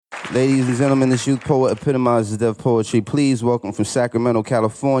Ladies and gentlemen, this youth poet epitomizes deaf poetry. Please welcome from Sacramento,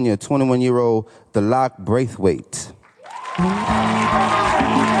 California, 21-year-old Dalak Braithwaite.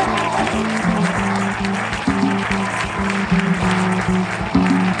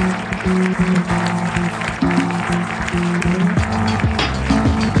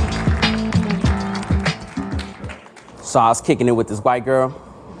 So I was kicking it with this white girl.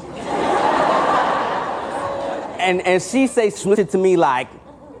 and she say shit to me like,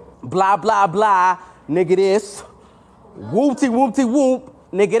 blah, blah, blah, nigga this, whoopty, whoopty, whoop,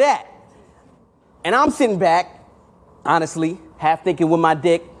 nigga that. And I'm sitting back, honestly, half thinking with my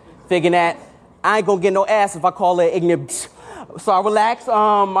dick, figuring that I ain't gonna get no ass if I call her ignorant. So I relax.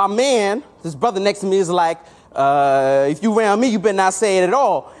 My man, this brother next to me is like, if you around me, you better not say it at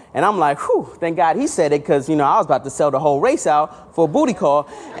all. And I'm like, whew, thank God he said it, because, I was about to sell the whole race out for a booty call.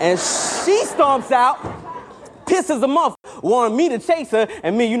 And she stomps out, pisses him off, wanting me to chase her,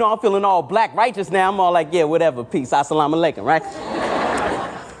 and me, I'm feeling all black righteous now. I'm all like, yeah, whatever, peace, assalamu alaikum, right?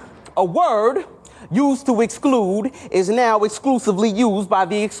 A word used to exclude is now exclusively used by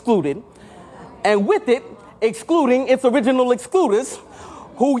the excluded, and with it, excluding its original excluders,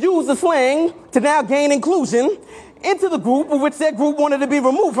 who use the slang to now gain inclusion into the group of which their group wanted to be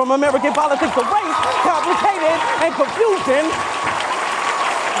removed from American politics of race, complicated, and confusion.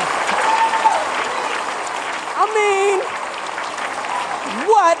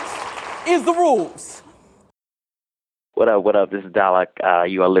 What is the rules? What up? This is Dalek.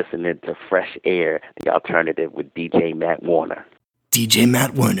 You are listening to Fresh Air, the alternative with DJ Matt Warner. DJ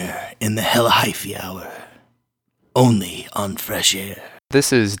Matt Warner in the Hella Hyphy Hour. Only on Fresh Air.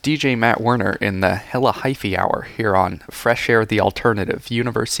 This is DJ Matt Werner in the Hella Hyphy Hour here on Fresh Air the Alternative,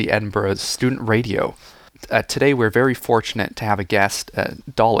 University Edinburgh's student radio. Today we're very fortunate to have a guest,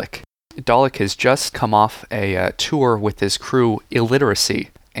 Dalek. Dalek has just come off a tour with his crew, Illiteracy.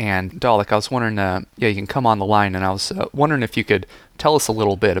 And Dalek, I was wondering, you can come on the line, and I was wondering if you could tell us a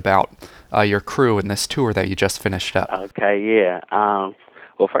little bit about your crew and this tour that you just finished up. Okay, yeah.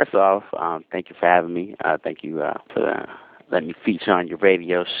 Well, first off, thank you for having me. Thank you for letting me feature on your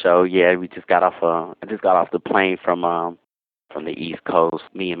radio show. Yeah, I just got off the plane from the East Coast.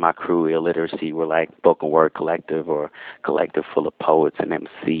 Me and my crew, Illiteracy, were like spoken word collective or collective full of poets and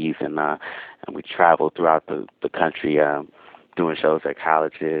MCs, and we traveled throughout the country doing shows at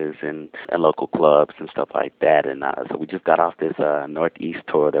colleges and local clubs and stuff like that. And so we just got off this Northeast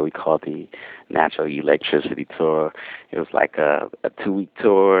tour that we call the Natural Electricity Tour. It was like a 2-week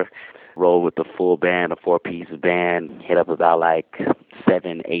tour. Rolled with the full band, a 4-piece band, hit up about like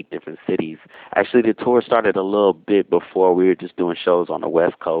 7-8 different cities. Actually, the tour started a little bit before. We were just doing shows on the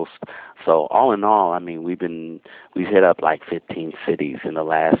West Coast. So all in all, I mean, we've hit up like 15 cities in the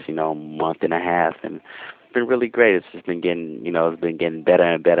last, month and a half, and it's been really great. It's just been getting better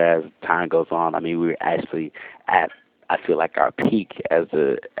and better as time goes on. I mean, we were actually at, I feel like, our peak as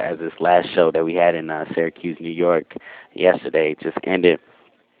this last show that we had in Syracuse, New York yesterday just ended.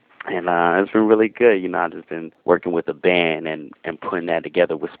 And it's been really good. I've just been working with the band and putting that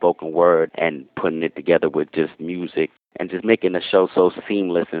together with spoken word and putting it together with just music and just making the show so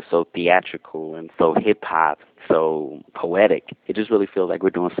seamless and so theatrical and so hip-hop, so poetic. It just really feels like we're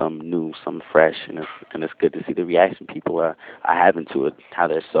doing something new, something fresh, and it's good to see the reaction people are having to it, how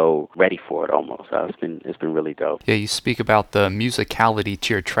they're so ready for it almost. It's been really dope. Yeah, you speak about the musicality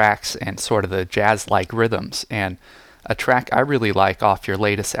to your tracks and sort of the jazz-like rhythms, and a track I really like off your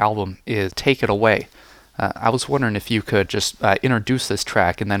latest album is Take It Away. I was wondering if you could just introduce this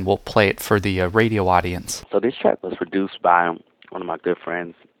track, and then we'll play it for the radio audience. So this track was produced by one of my good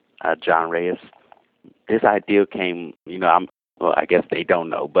friends, John Reyes. This idea came, I guess they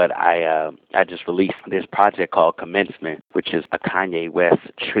don't know, but I just released this project called Commencement, which is a Kanye West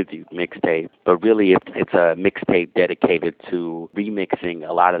tribute mixtape. But really, it's a mixtape dedicated to remixing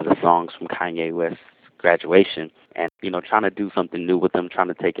a lot of the songs from Kanye West's graduation and, trying to do something new with them, trying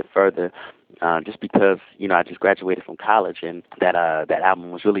to take it further. Just because, I just graduated from college, and that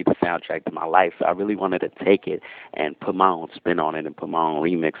album was really the soundtrack to my life. So I really wanted to take it and put my own spin on it and put my own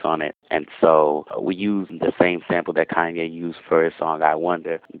remix on it. And so we used the same sample that Kanye used for his song I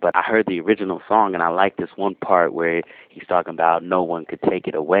Wonder. But I heard the original song, and I liked this one part where he's talking about no one could take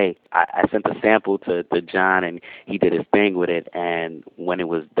it away. I sent the sample to John, and he did his thing with it. And when it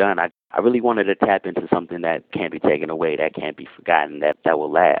was done, I really wanted to tap into something that can't be taken away, that can't be forgotten, that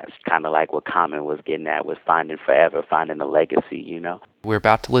will last. Kind of like what Common was getting at with finding forever, finding a legacy, We're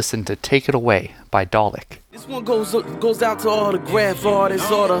about to listen to Take It Away by Dalek. This one goes out to all the graph artists,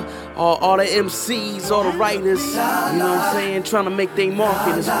 all the MCs, all the writers, you know what I'm saying, trying to make their mark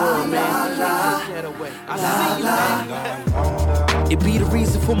in this world, man. Take that away. I see you, man. It be the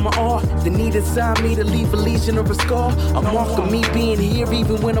reason for my art, the need inside me to leave a lesion or a scar. A mark of me being here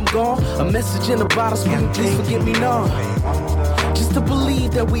even when I'm gone. A message in a bottle screaming, please forgive me now. Just to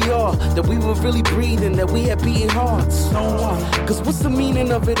believe that we are, that we were really breathing, that we had beating hearts. Cause what's the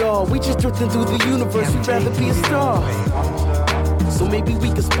meaning of it all? We just drifting through the universe, we'd rather be a star. So maybe we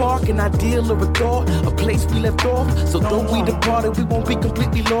can spark an ideal or a thought, a place we left off. So though we departed, we won't be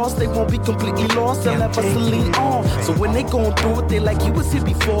completely lost. They won't be completely lost, they'll have us to lean on. So when they going through it, they like he was here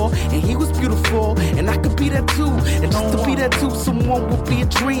before, and he was beautiful, and I could be that too. And just to be that too, someone would be a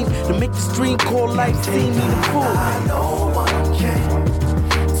dream, to make this dream called life seem meaningful. No one can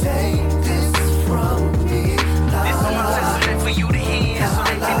take this from me. This is my testament for you to hear, so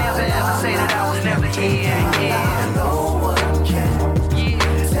they can never ever say that I was never here. Yeah. No one can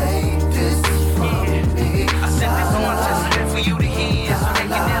take this from me. I said this on my testament for you to hear, so they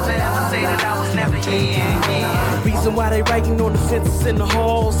can never ever say that I was never here. Yeah. Reason why they writing on the fences in the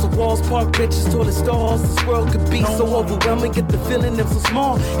halls, the walls, park benches, toilet stalls. This world could be so overwhelming, get the feeling them so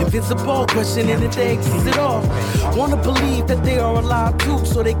small, invincible, questioning if they exist at all. Wanna believe that they are alive too,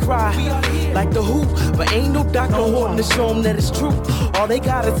 so they cry like the Who, but ain't no Dr. Horton to show them that it's true. All they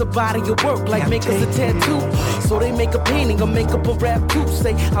got is a body of work, like make us a tattoo. So they make a painting or make up a rap too.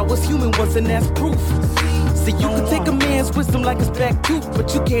 Say I was human once and that's proof. See, you can take a man's wisdom like it's back tooth,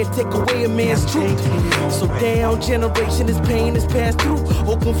 but you can't take away a man's truth. So down generation, his pain is passed through.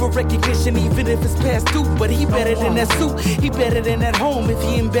 Open for recognition even if it's past due. But he better than that suit, he better than that home. If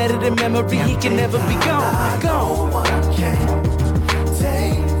he embedded in memory, he can never be gone. No one can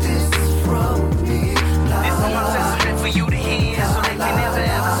take this from me. This is my testament for you to hear, so they can never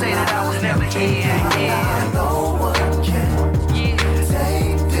ever say that I was never here. Yeah. No one can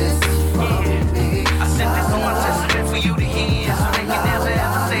take this from me. I said this on my testament for you to hear, so they can never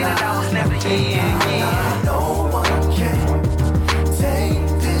ever say that I was never here. Yeah. No one can take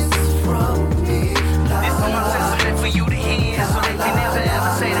this from me. This is my testament for you to hear, so they can never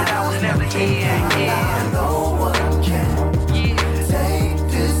ever say that I was never here. Yeah. No one can take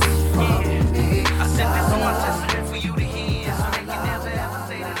this from me. I said this on my testament for you to hear, so they can never ever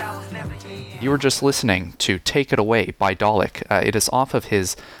say that I was never here. You were just listening to Take It Away by Dalek. It is off of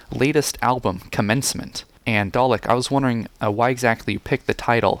his latest album, Commencement. And Dalek, I was wondering why exactly you picked the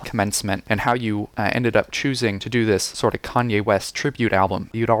title Commencement and how you ended up choosing to do this sort of Kanye West tribute album.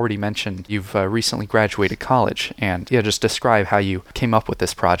 You'd already mentioned you've recently graduated college, and just describe how you came up with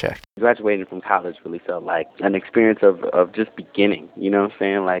this project. Graduating from college really felt like an experience of just beginning, you know what I'm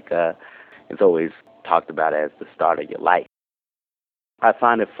saying? Like, it's always talked about as the start of your life. I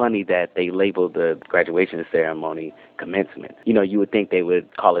find it funny that they labeled the graduation ceremony commencement. You know, you would think they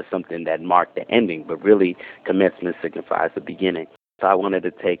would call it something that marked the ending, but really commencement signifies the beginning. So I wanted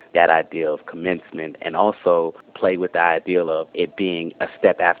to take that idea of commencement and also play with the ideal of it being a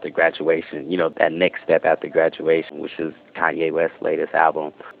step after graduation, you know, that next step after graduation, which is Kanye West's latest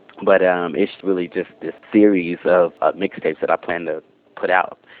album. But it's really just this series of mixtapes that I plan to put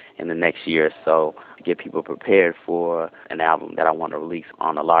out in the next year or so to get people prepared for an album that I want to release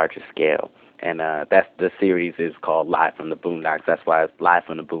on a larger scale. And that's the series is called Live from the Boondocks. That's why it's Live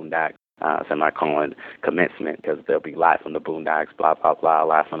from the Boondocks. So I'm not calling commencement because there'll be Live from the Boondocks, blah, blah, blah,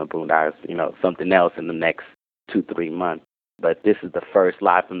 Live from the Boondocks, you know, something else in the next 2-3 months. But this is the first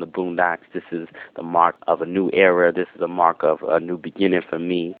Live from the Boondocks. This is the mark of a new era. This is a mark of a new beginning for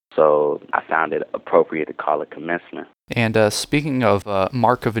me. So I found it appropriate to call it Commencement. And speaking of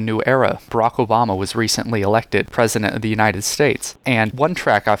mark of a new era, Barack Obama was recently elected President of the United States. And one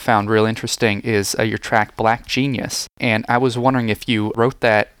track I found real interesting is your track Black Genius. And I was wondering if you wrote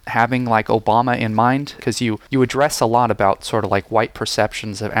that having like Obama in mind, because you address a lot about sort of like white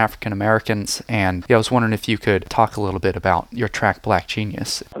perceptions of African Americans. And I was wondering if you could talk a little bit about your track Black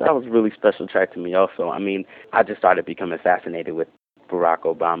Genius. That was a really special track to me also. I mean, I just started becoming fascinated with Barack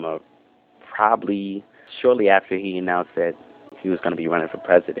Obama probably shortly after he announced that he was going to be running for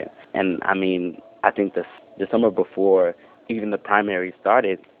president. And I mean, I think the summer before even the primary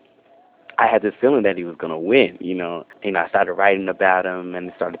started, I had this feeling that he was going to win, you know. And I started writing about him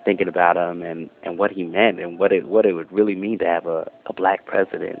and started thinking about him and what he meant and what it would really mean to have a black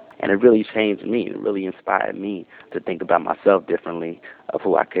president. And it really changed me. It really inspired me to think about myself differently, of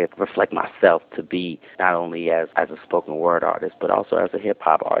who I could reflect myself to be, not only as a spoken word artist, but also as a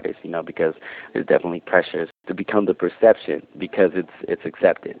hip-hop artist, you know, because there's definitely pressures to become the perception because it's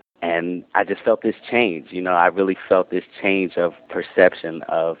accepted. And I just felt this change, you know. I really felt this change of perception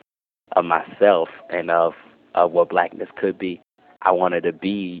of myself and of what blackness could be. I wanted to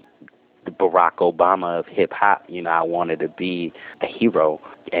be the Barack Obama of hip-hop, you know. I wanted to be a hero,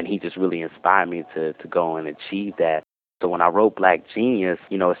 and he just really inspired me to go and achieve that. So when I wrote Black Genius,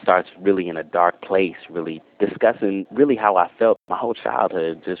 it starts really in a dark place, really discussing really how I felt my whole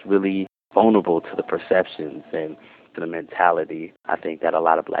childhood, just really vulnerable to the perceptions and to the mentality I think that a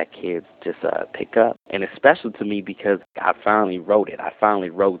lot of black kids just pick up. And it's special to me because I finally wrote it. I finally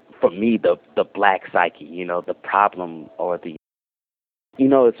wrote, for me, the black psyche, the problem or the,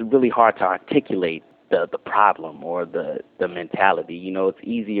 it's really hard to articulate the problem or the mentality. It's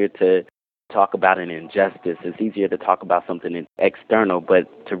easier to talk about an injustice. It's easier to talk about something external, but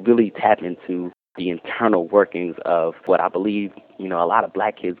to really tap into the internal workings of what I believe, a lot of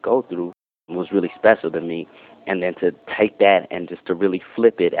black kids go through was really special to me. And then to take that and just to really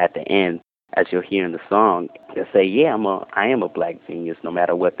flip it at the end, as you'll hear in the song, to say, yeah, I am a black genius, no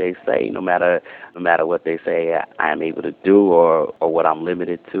matter what they say, no matter what they say I am able to do or what I'm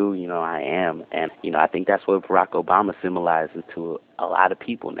limited to, I am. And, I think that's what Barack Obama symbolizes to a lot of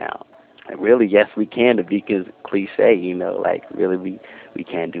people now. And really, yes, we can, to be cliche, really we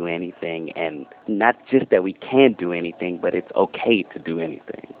can't do anything. And not just that we can't do anything, but it's okay to do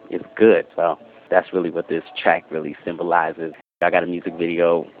anything. It's good. So that's really what this track really symbolizes. I got a music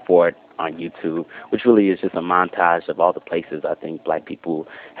video for it on YouTube, which really is just a montage of all the places I think black people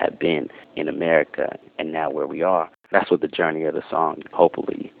have been in America and now where we are. That's what the journey of the song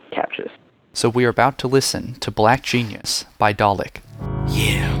hopefully captures. So we are about to listen to Black Genius by Dalek.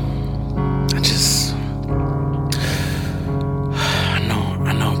 Yeah, I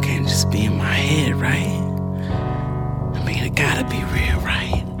know it can't just be in my head, right? I mean, it gotta be real,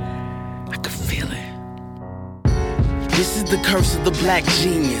 right? I can feel it. This is the curse of the black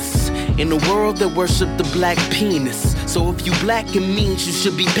genius. In a world that worship the black penis. So if you black, it means you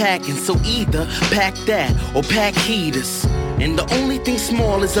should be packing. So either pack that or pack heaters. And the only thing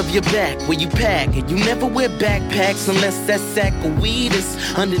small is of your back where you pack it. You never wear backpacks unless that sack of weed is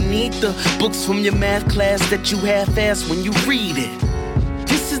underneath the books from your math class that you half-ass when you read it.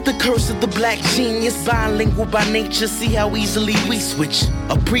 This is the curse of the black genius, bilingual by nature, see how easily we switch.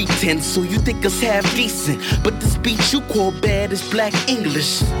 A pretense, so you think us half decent, but the speech you call bad is black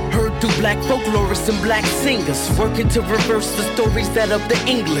English. Heard through black folklorists and black singers, working to reverse the stories that of the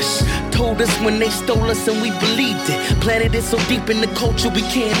English told us when they stole us and we believed it. Planted it so deep in the culture we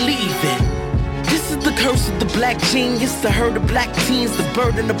can't leave it. This is the curse of the black genius, the herd of black teens, the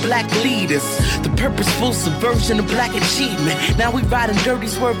burden of black leaders, the purposeful subversion of black achievement. Now we riding dirty,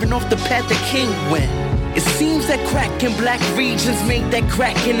 swerving off the path the king went. It seems that crack in black regions made that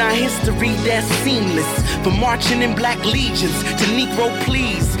crack in our history that's seamless. From marching in black legions to Negro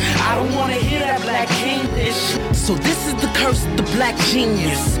please, I don't wanna hear that black English. So this is the curse of the black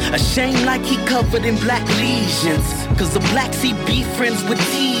genius, a shame like he covered in black lesions. Cause the blacks he be friends with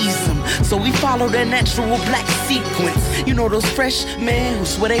tease him, so we follow their natural black sequence. You know those fresh men who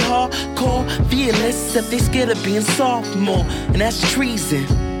swear they hardcore, fearless, except they scared of being sophomore, and that's treason.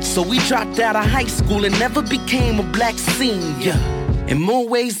 So we dropped out of high school and never became a black senior. In more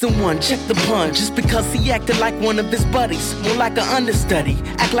ways than one, check the pun. Just because he acted like one of his buddies, more like an understudy.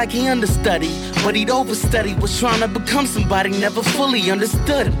 Act like he understudied, but he'd overstudy. Was trying to become somebody, never fully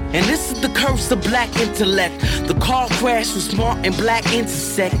understood him. And this is the curse of black intellect. The car crash was smart and black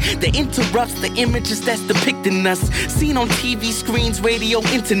intersect. That interrupts the images that's depicting us, seen on TV screens, radio,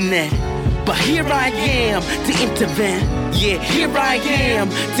 internet. But here I am to intervene. Yeah, here I am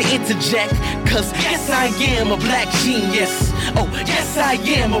to interject. Cause yes, I am a black genius. Oh, yes, I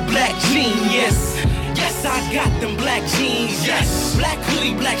am a black genius. Yes, I got them black jeans, yes. Black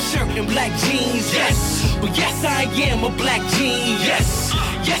hoodie, black shirt, and black jeans, yes. But yes, I am a black genius.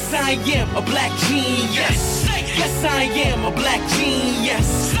 Yes, I am a black genius. Yes, I am a black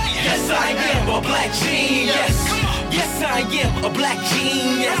genius. Yes, I am a black genius. Yes, I am a black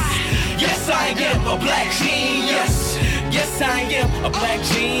genius. Yes, I am a black genius. Yes, I am a black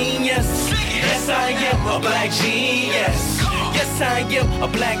genius. Yes, I am a black genius. Yes, I am a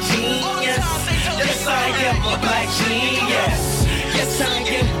black genius. Yes, I am a black genius. Yes, I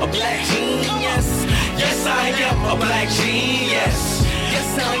am a black genius. Yes, I am a black genius.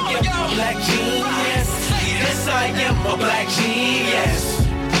 Yes, I am a black genius. Yes, I am a black genius.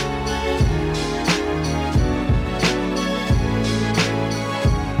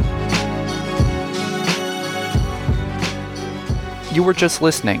 You were just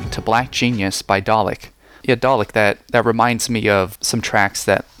listening to Black Genius by Dalek. Yeah, Dalek, that reminds me of some tracks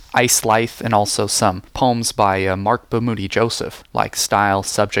that Ice Life and also some poems by Mark Bamuti Joseph, like style,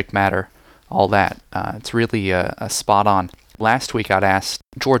 subject matter, all that. It's really a spot on. Last week I'd asked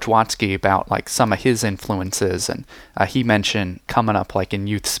George Watsky about like some of his influences, and he mentioned coming up like in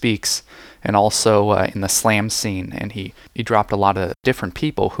Youth Speaks and also in the slam scene, and he dropped a lot of different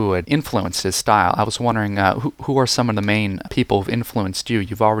people who had influenced his style. I was wondering, who are some of the main people who've influenced you?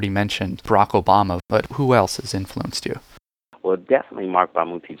 You've already mentioned Barack Obama, but who else has influenced you? Well, definitely Mark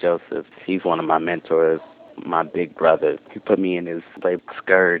Bamuthi Joseph. He's one of my mentors, my big brother. He put me in his label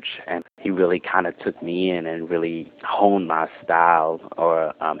Scourge, and he really kind of took me in and really honed my style,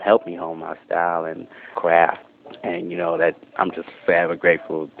 or helped me hone my style and craft. And, that I'm just forever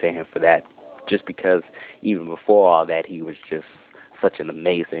grateful to him for that, just because even before all that, he was just such an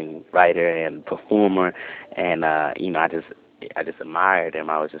amazing writer and performer. And, I just admired him.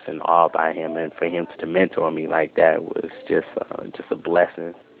 I was just in awe by him, and for him to mentor me like that was just a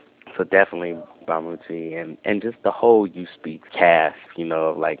blessing. So definitely Bamuthi, and just the whole You Speak cast,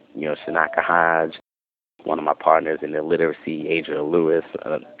 Shanaka Hodge, one of my partners in the literacy, Adrian Lewis,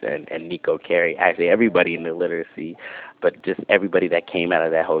 and Nico Carey, actually everybody in the literacy, but just everybody that came out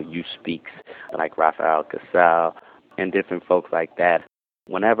of that whole You Speaks, like Rafael Casal and different folks like that.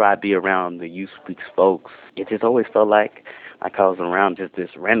 Whenever I be around the You Speaks folks, it just always felt like I was around just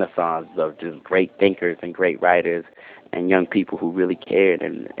this renaissance of just great thinkers and great writers and young people who really cared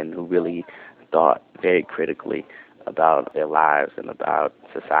and who really thought very critically about their lives and about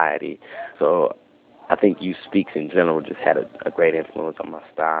society. So I think You Speaks in general just had a great influence on my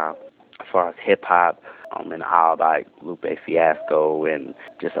style. As far as hip-hop, I'm in awe by Lupe Fiasco, and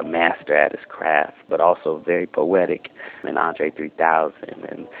just a master at his craft, but also very poetic, and Andre 3000,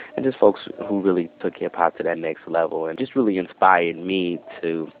 and just folks who really took hip-hop to that next level and just really inspired me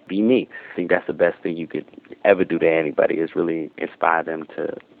to be me. I think that's the best thing you could ever do to anybody, is really inspire them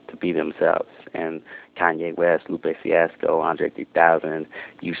to be themselves. And Kanye West, Lupe Fiasco, Andre 3000,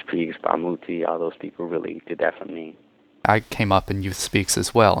 You Speaks, Bamuthi, all those people really did that for me. I came up in Youth Speaks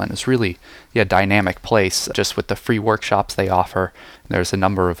as well, and it's really a dynamic place, just with the free workshops they offer. There's a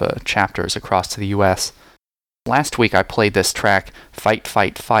number of chapters across the U.S. Last week I played this track, Fight,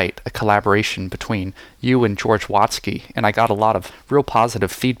 Fight, Fight, a collaboration between you and George Watsky, and I got a lot of real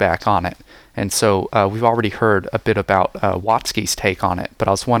positive feedback on it. And so we've already heard a bit about Watsky's take on it, but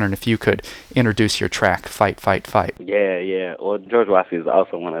I was wondering if you could introduce your track, Fight, Fight, Fight. Yeah. Well, George Watsky is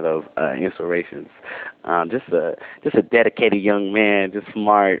also one of those inspirations. Just a dedicated young man, just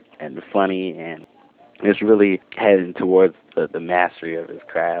smart and funny, and just really heading towards the mastery of his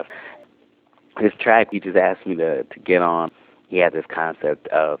craft. This track, he just asked me to get on. He had this concept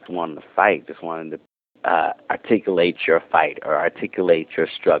of wanting to fight, just wanting to articulate your fight or articulate your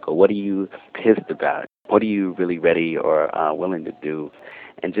struggle. What are you pissed about? What are you really ready or willing to do?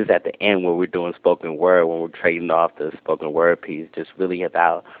 And just at the end, when we're doing spoken word, when we're trading off the spoken word piece, just really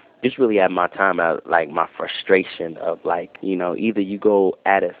at my time out, like my frustration of either you go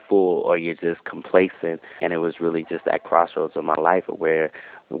at it full or you're just complacent. And it was really just that crossroads of my life where,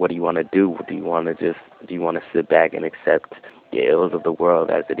 what do you want to do? Do you want to sit back and accept the ills of the world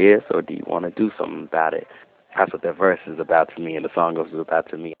as it is, or do you want to do something about it? That's what the verse is about to me, and the song is about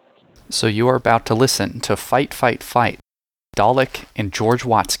to me. So you are about to listen to Fight, Fight, Fight, Dalek and George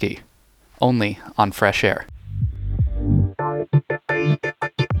Watsky, only on Fresh Air.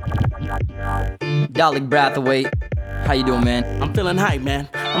 Dalek Brathwaite, how you doing, man? I'm feeling hype, man.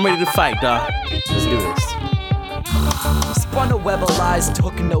 I'm ready to fight, dog. Let's do this. Spun a web of lies,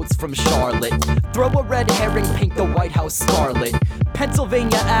 took notes from Charlotte. Throw a red herring, paint the White House scarlet.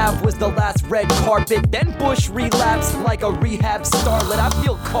 Pennsylvania Ave was the last red carpet. Then Bush relapsed like a rehab starlet. I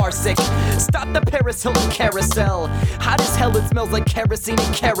feel car sick. Stop the Paris Hilton carousel. Hot as hell, it smells like kerosene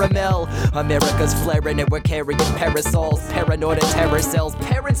and caramel. America's flaring and we're carrying parasols. Paranoid and terror cells.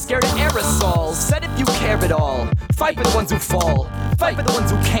 Parents scared of aerosols. Said if you care at all, fight for the ones who fall. Fight for the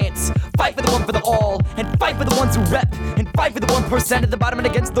ones who can't. Fight for the one for the all. And fight for the ones who rep. And fight for the 1% at the bottom and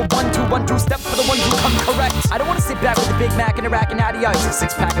against the 1-2 step for the ones who come correct. I don't want to sit back with a Big Mac and a rack and natty ice. A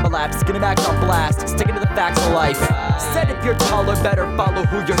six-pack of a lap, skinning max on blast. Sticking to the facts of life. Said if you're taller, better follow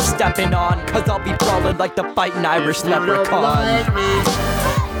who you're stepping on. Cause I'll be brawling like the fighting Irish leprechaun. Like me,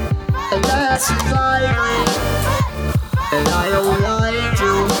 and that's like me, and I don't like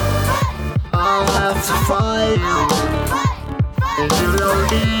you. I'll have to fight you, and you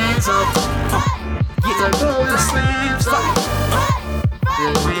don't need to. Get go to sleep,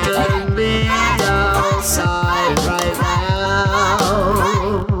 you're getting me outside right now.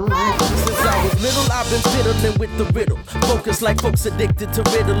 Since I was little, I've been fiddling with the riddle. Focus like folks addicted to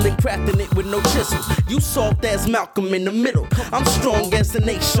riddling, crafting it with no chisel. You soft as Malcolm in the middle. I'm strong as the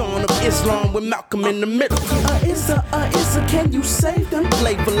nation of Islam with Malcolm in the middle. Issa, can you save them?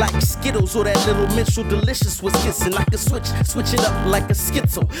 Flavor like Skittles or that little Mitchell Delicious was kissing. I can switch it up like a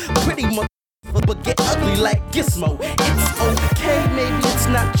schizo. Pretty much. but get ugly like Gizmo. It's okay, maybe it's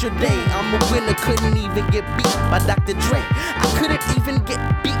not your day. I'm a winner, couldn't even get beat by Dr. Dre. I couldn't even get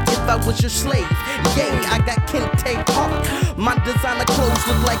beat if I was your slave. Yay, I got Kente Park. My designer clothes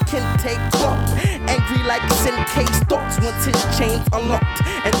look like Kente Clark. Angry like Sink's thoughts once his chains unlocked.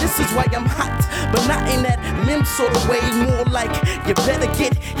 And this is why I'm hot, but not in that mem sort of way. More like you better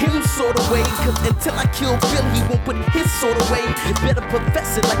get him sort of way. Cause until I kill Bill, he won't put his sort of way. You better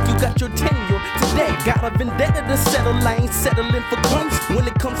profess it like you got your tenure today. Got a vendetta to settle, I ain't settling for crumbs. When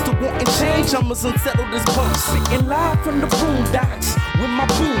it comes to wanting change, I'm as unsettled as bumps. Spitting live from the boondocks with my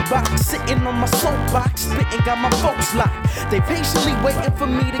boombox, sitting on my soapbox, spitting got my folks locked. They patiently waiting for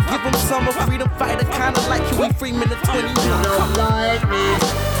me to give them some a freedom fighter, kinda like Huey Freeman at 21. You don't like me,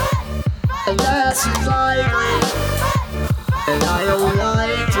 unless you like me, and I don't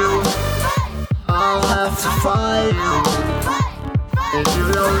like you. I'll have to fight you, and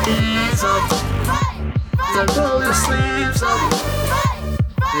you don't ease up. Then roll your sleeves up,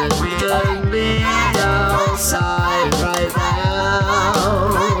 and we can be outside right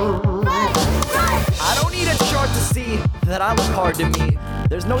now. I don't need a chart to see that I look hard to me.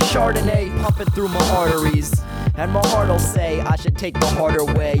 There's no Chardonnay pumping through my arteries. And my heart'll say I should take the harder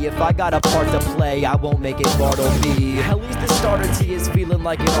way. If I got a part to play, I won't make it Bartle B. At least the starter tee is feeling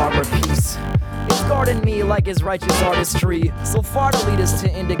like an armor piece. It's guarding me like his righteous artistry. So far to lead us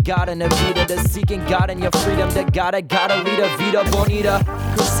to into God and a Vita, to seeking God and your freedom, to gotta lead a vida bonita.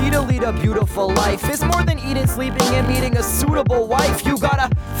 Cause see to lead a beautiful life is more than eating, sleeping, and meeting a suitable wife. You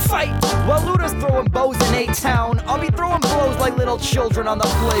gotta fight while Luda's throwing bows in A-Town. I'll be throwing blows like little children on the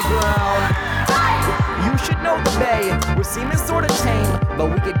playground. You should know the Bay, we're seeming sorta tame, but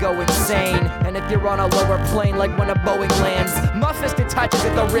we could go insane. And if you're on a lower plane, like when a Boeing lands, my fist attaches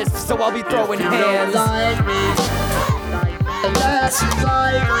at the wrist, so I'll be throwing You hands. don't like me, unless you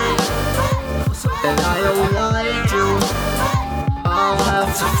like me, and I don't like you. I'll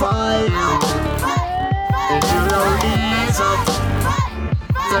have to fight you, and you don't ease up.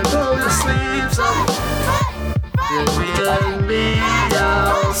 Then roll your sleeves up, and we can be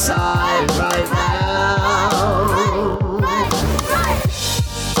outside right now.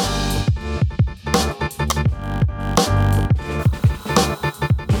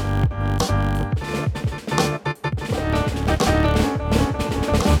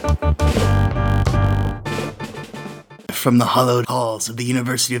 From the hallowed halls of the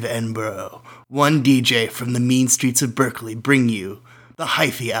University of Edinburgh, one DJ from the mean streets of Berkeley bring you the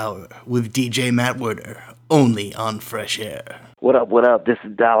Hyphy Hour with DJ Matt Werner, only on Fresh Air. What up, what up? This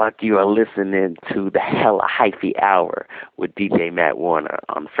is Dalek. You are listening to the Hella Hyphy Hour with DJ Matt Warner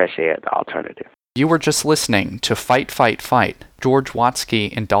on Fresh Air, the alternative. You were just listening to Fight, Fight, Fight, George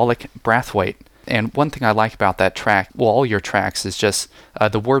Watsky and Dalek Brathwaite. And one thing I like about that track, well, all your tracks, is just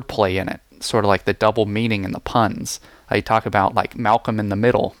the wordplay in it, sort of like the double meaning and the puns. You talk about like Malcolm in the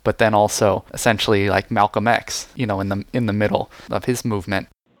middle, but then also essentially like Malcolm X, you know, in the middle of his movement.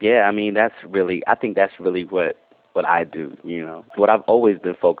 Yeah, I mean, I think that's really what I do, you know. What I've always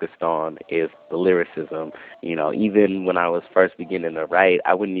been focused on is the lyricism. You know, even when I was first beginning to write,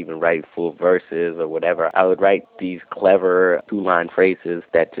 I wouldn't even write full verses or whatever. I would write these clever two-line phrases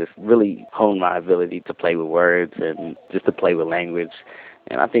that just really hone my ability to play with words and just to play with language.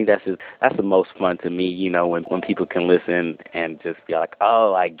 And I think that's the most fun to me, you know, when people can listen and just be like,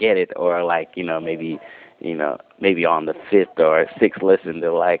 oh, I get it, or like, maybe on the fifth or sixth listen,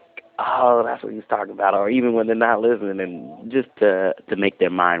 they're like, oh, that's what he's talking about, or even when they're not listening, and just to make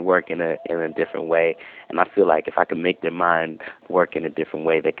their mind work in a different way. And I feel like if I can make their mind work in a different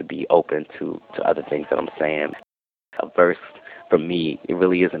way, they could be open to other things that I'm saying. A verse, for me, it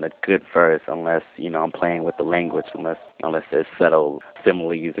really isn't a good verse unless, I'm playing with the language, unless there's subtle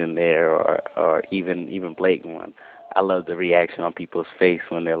similes in there or even blatant ones. I love the reaction on people's face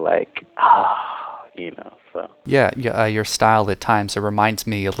when they're like, so. Yeah, your style at times, it reminds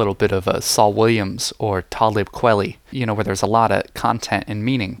me a little bit of Saul Williams or Talib Kweli, where there's a lot of content and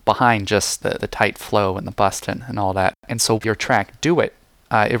meaning behind just the tight flow and the bustin' and all that. And so your track, Do It,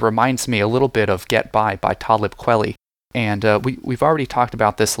 it reminds me a little bit of Get By Talib Kweli. And we've already talked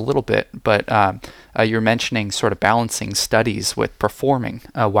about this a little bit, but you're mentioning sort of balancing studies with performing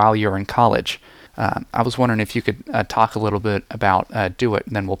while you're in college. I was wondering if you could talk a little bit about Do It,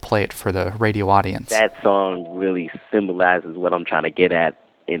 and then we'll play it for the radio audience. That song really symbolizes what I'm trying to get at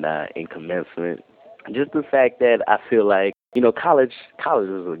in commencement. Just the fact that I feel like, college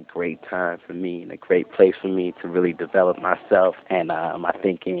is a great time for me and a great place for me to really develop myself and my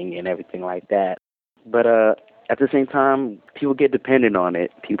thinking and everything like that. But at the same time, people get dependent on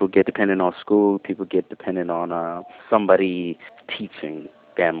it. People get dependent on school. People get dependent on somebody teaching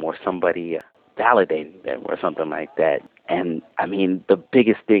them or somebody validating them or something like that. And I mean, the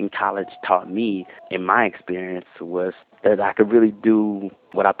biggest thing college taught me in my experience was that I could really do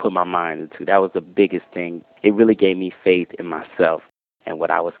what I put my mind into. That was the biggest thing. It really gave me faith in myself and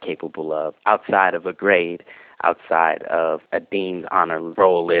what I was capable of outside of a grade, outside of a dean's honor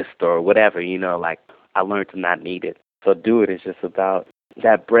roll list or whatever, like I learned to not need it. So Do It is just about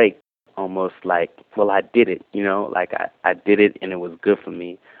that break, almost like, well, I did it, like I did it and it was good for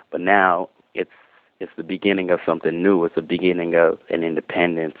me. But now it's the beginning of something new. It's the beginning of an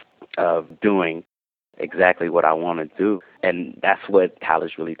independence of doing exactly what I want to do. And that's what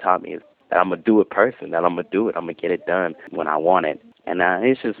college really taught me, is that I'm a do-it person, that I'm going to do it. I'm going to get it done when I want it. And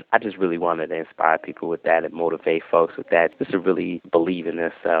I just really wanted to inspire people with that and motivate folks with that, just to really believe in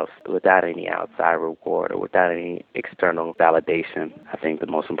themselves without any outside reward or without any external validation. I think the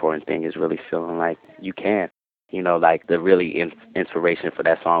most important thing is really feeling like you can. Like the really inspiration for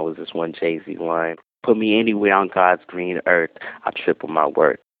that song was this one Jay-Z line, "Put me anywhere on God's green earth, I'll triple my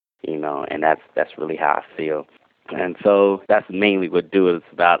worth," and that's really how I feel. And so that's mainly what Do It is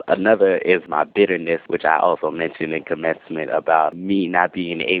about. Another is my bitterness, which I also mentioned in commencement, about me not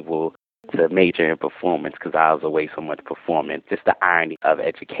being able to major in performance because I was away so much performing. Just the irony of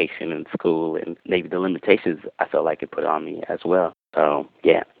education and school and maybe the limitations I felt like it put on me as well. So,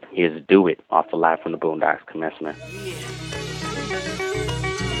 yeah, here's Do It off of Live from the Boondocks commencement.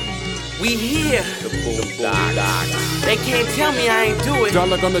 We here. The Boondocks. They can't tell me I ain't do it.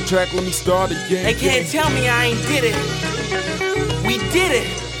 Dollar on the track, let me start again. They can't tell me I ain't did it. We did it.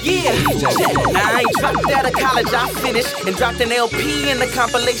 Yeah. I ain't dropped out of college, I finished and dropped an LP in the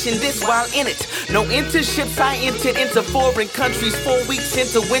compilation this while in it. No internships, I entered into foreign countries 4 weeks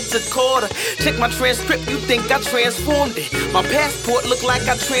into winter quarter. Check my transcript, you think I transformed it. My passport look like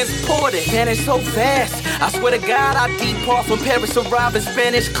I transported. Man, it's so fast. I swear to God, I depart from Paris, arrive in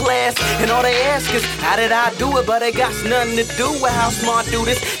Spanish class. And all they ask is, how did I do it? But it got nothing to do with how smart do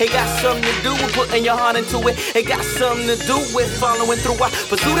this. It got something to do with putting your heart into it. It got something to do with following through. I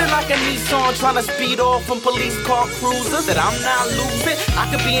pursued it like a Nissan, trying to speed off from police car cruisers. That I'm not losing. I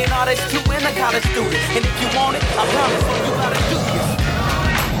could be an artist too and a college student. And if you want it, I promise you gotta do this.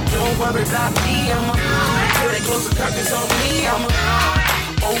 Don't worry about me, till they close the curtains on me,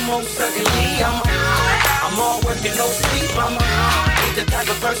 almost certainly, I'm all working, no sleep, be the type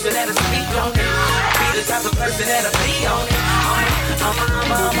of person that'll speak on it, be the type of person that'll be on it,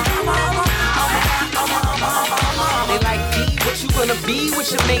 they like, D, what you gonna be with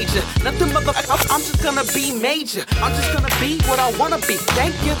your major? Nothing, motherfucker, I'm just gonna be major. I'm just gonna be what I wanna be,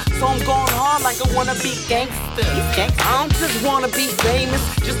 thank you. So I'm going hard like I wanna be gangster. I don't just wanna be famous,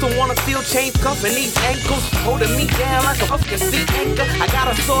 just don't wanna feel chain cuffing these ankles, holding me down like a fucking sea anchor. I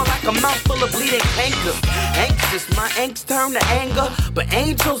got a sore like a mouth full of bleeding anchors. Anxious, my angst turn to anger, but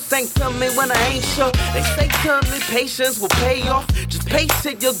angels ain't tell me when I ain't sure. They say turn me patience will pay off. Just pace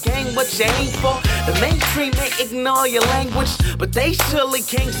it, you'll gain what you aim for. The mainstream may ignore your language, but they surely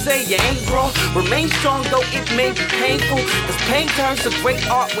can't say you ain't wrong. Remain strong though it may be painful, cause pain turns to great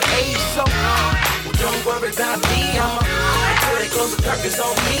art with age. So don't worry about me, until they close the curtains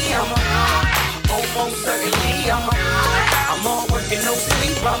on me, almost certainly, I'm all working, no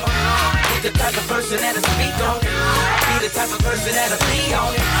sleep, be the type of person that'll speak on it, be the type of person that'll be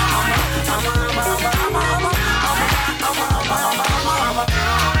on it,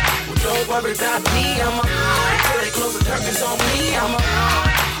 don't worry about me, until they close the curtains on me,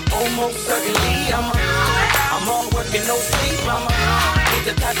 almost certainly, I'm all working, no sleep, be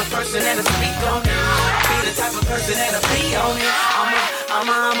the type of person that'll speak on it, be the type of person that'll be on it,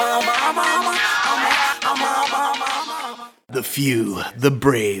 The few, the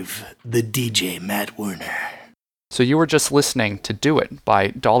brave, the DJ Matt Werner. So you were just listening to Do It by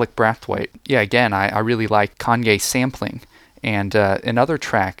Dalek Brathwaite. Yeah, again, I really like Kanye sampling. And another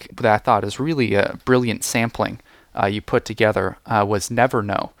track that I thought is really a brilliant sampling you put together was Never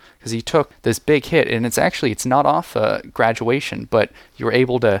Know. Because you took this big hit, and it's not off Graduation, but you were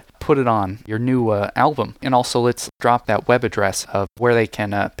able to put it on your new album. And also, let's drop that web address of where they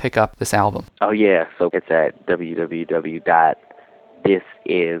can pick up this album. Oh, yeah. So it's at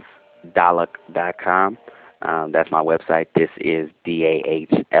www.thisisdalek.com. That's my website. This is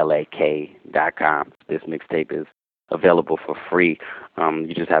DAHLAK.com. This mixtape is available for free.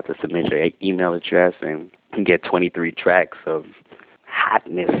 You just have to submit your email address and get 23 tracks of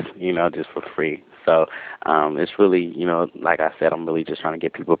hotness, just for free. So it's really, like I said, I'm really just trying to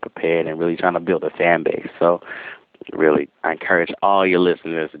get people prepared and really trying to build a fan base. So really, I encourage all your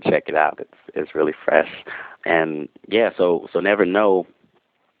listeners to check it out. It's really fresh. And yeah, so Never Know,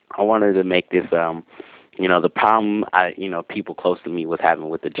 I wanted to make this, The problem people close to me was having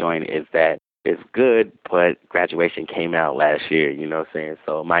with the joint is that it's good, but graduation came out last year, you know what I'm saying?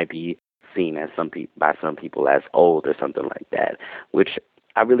 So it might be seen as by some people as old or something like that, which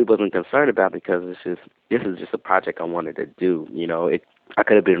I really wasn't concerned about because this is just a project I wanted to do. I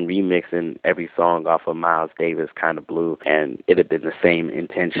could have been remixing every song off of Miles Davis' Kind of Blue, and it'd have been the same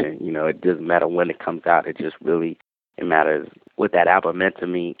intention. It doesn't matter when it comes out. It matters what that album meant to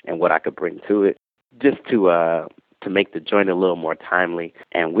me and what I could bring to it, just to make the joint a little more timely.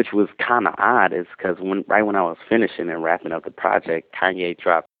 And which was kind of odd is because right when I was finishing and wrapping up the project, Kanye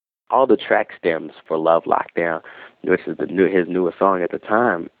dropped all the track stems for Love Lockdown, which is his newest song at the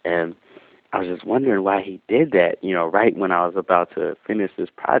time. And I was just wondering why he did that, right when I was about to finish this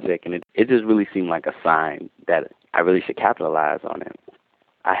project. And it just really seemed like a sign that I really should capitalize on it.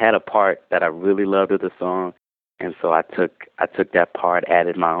 I had a part that I really loved of the song, and so I took that part,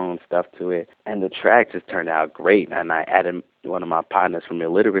 added my own stuff to it, and the track just turned out great. And I added one of my partners from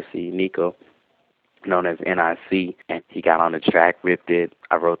Illiteracy, Nico, known as NIC, and he got on the track, ripped it.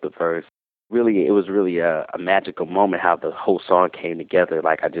 I wrote the verse. Really, it was really a magical moment how the whole song came together.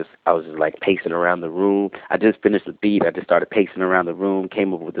 Like I was just like pacing around the room. I just finished the beat. I just started pacing around the room,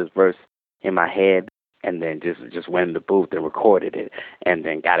 came up with this verse in my head, and then just went in the booth and recorded it, and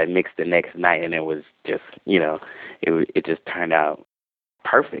then got it mixed the next night, and it was just, it just turned out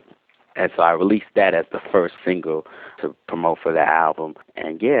perfect. And so I released that as the first single to promote for the album.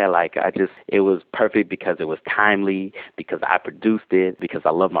 And yeah, it was perfect because it was timely, because I produced it, because I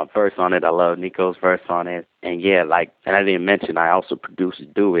love my verse on it. I love Nico's verse on it. And yeah, and I didn't mention, I also produced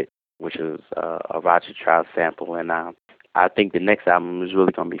Do It, which was a Roger Trout sample. And I think the next album is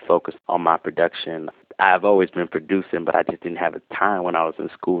really going to be focused on my production. I've always been producing, but I just didn't have the time when I was in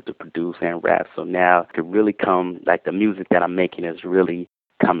school to produce and rap. So now it could really come, the music that I'm making is really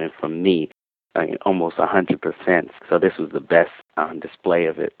coming from me, almost 100%. So this was the best display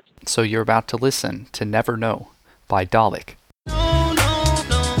of it. So you're about to listen to Never Know by Dalek.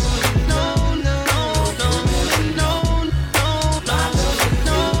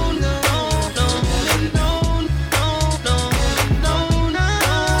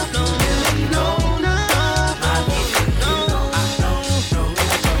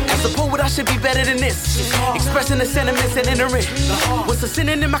 Should be better than this. Expressing the sentiments and entering. What's a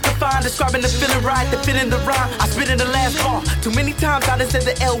synonym I can find describing the feeling right, the fit in the rhyme? I spit in the last bar. Too many times I done said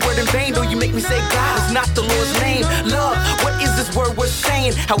the L word in vain. Though you make me say God is not the Lord's name. Love, what is this word we're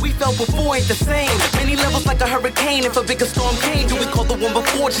saying? How we felt before ain't the same. Many levels like a hurricane. If a bigger storm came, do we call the one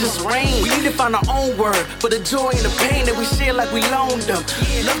before just rain? We need to find our own word for the joy and the pain that we share like we loaned them.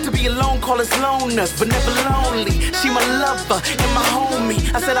 Love to be alone, call us loners, but never lonely. She my lover and my homie.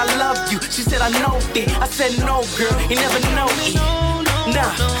 I said I love you. She said I know it. I said no, girl, you never know it.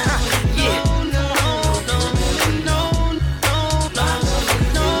 Nah, yeah.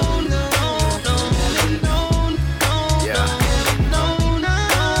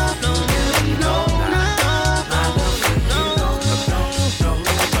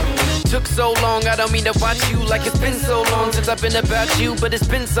 Took so long, I don't mean to watch you like it's been so long since I've been about you, but it's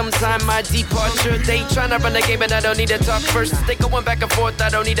been some time, my departure. They tryna run the game and I don't need to talk first. They going back and forth, I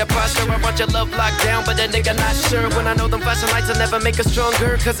don't need a posture. I want your love locked down, but a nigga not sure. When I know them flashing lights will never make us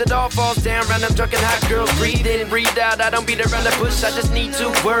stronger, cause it all falls down round them drunken hot girls. Breathe in, breathe out, I don't beat around the bush, I just need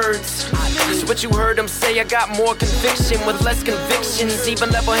 2 words. So what you heard them say, I got more conviction with less convictions. Even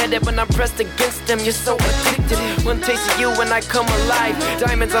level-headed when I'm pressed against them, you're so addicted. One taste of you and I come alive.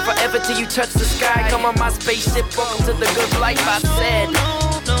 Diamonds are forever till you touch the sky. Come on my spaceship, welcome to the good life, I said.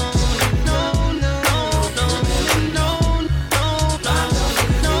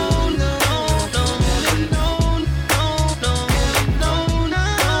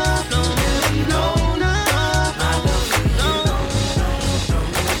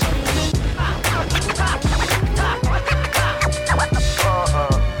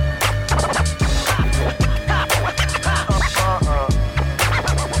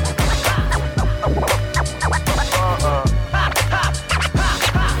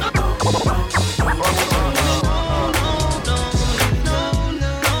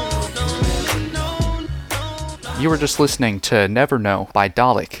 You were just listening to Never Know by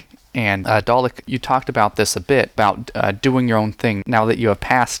Dalek. And Dalek, you talked about this a bit, about doing your own thing now that you have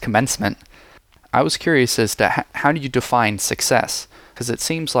passed commencement. I was curious as to how do you define success? Because it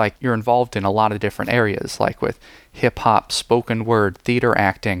seems like you're involved in a lot of different areas, like with hip-hop, spoken word, theater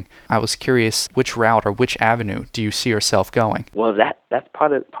acting. I was curious which route or which avenue do you see yourself going? Well, that's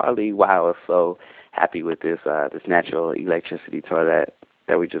partly why I was so happy with this Natural Electricity tour that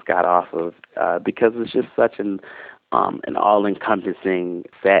we just got off of, because it's just such an all-encompassing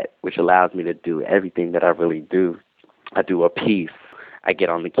set, which allows me to do everything that I really do. I do a piece. I get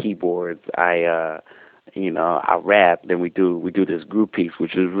on the keyboards. I rap. Then we do this group piece,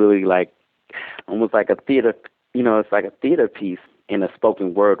 which is really like almost like a theater. It's like a theater piece in a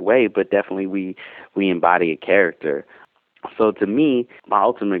spoken word way, but definitely we embody a character. So to me, my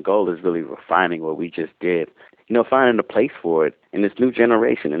ultimate goal is really refining what we just did. Finding a place for it in this new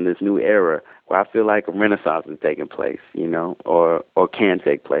generation, in this new era, where I feel like a renaissance is taking place, or can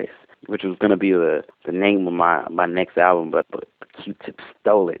take place, which was going to be the name of my next album, but Q-Tip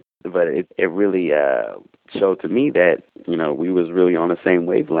stole it. But it really showed to me that, we was really on the same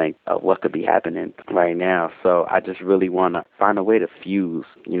wavelength of what could be happening right now. So I just really want to find a way to fuse,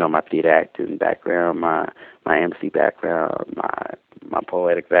 my theater acting background, my MC background, my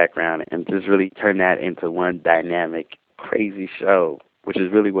poetic background, and just really turn that into one dynamic, crazy show, which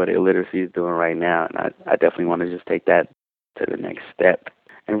is really what Illiteracy is doing right now. And I definitely want to just take that to the next step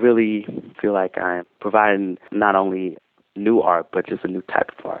and really feel like I'm providing not only new art, but just a new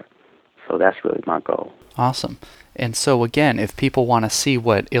type of art. So that's really my goal. Awesome. And so again, if people want to see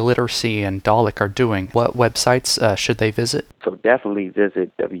what Illiteracy and Dalek are doing, what websites should they visit? So definitely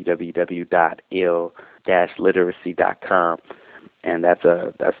visit www.ill-literacy.com. And that's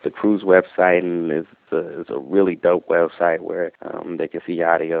the crew's website, and it's a really dope website where they can see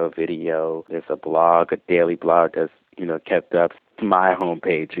audio, video. There's a blog, a daily blog that's kept up. My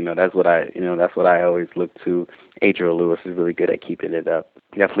homepage, that's what I always look to. Adriel Lewis is really good at keeping it up.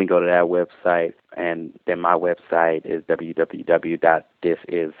 Definitely go to that website, and then my website is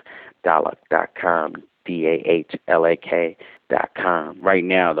www.thisisdalek.com. DAHLAK.com. Right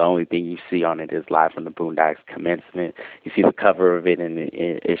now, the only thing you see on it is Live from the Boondocks commencement. You see the cover of it, and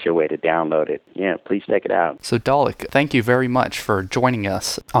it's your way to download it. Yeah, please check it out. So, Dalek, thank you very much for joining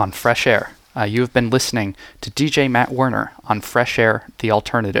us on Fresh Air. You have been listening to DJ Matt Werner on Fresh Air, The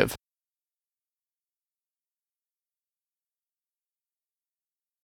Alternative.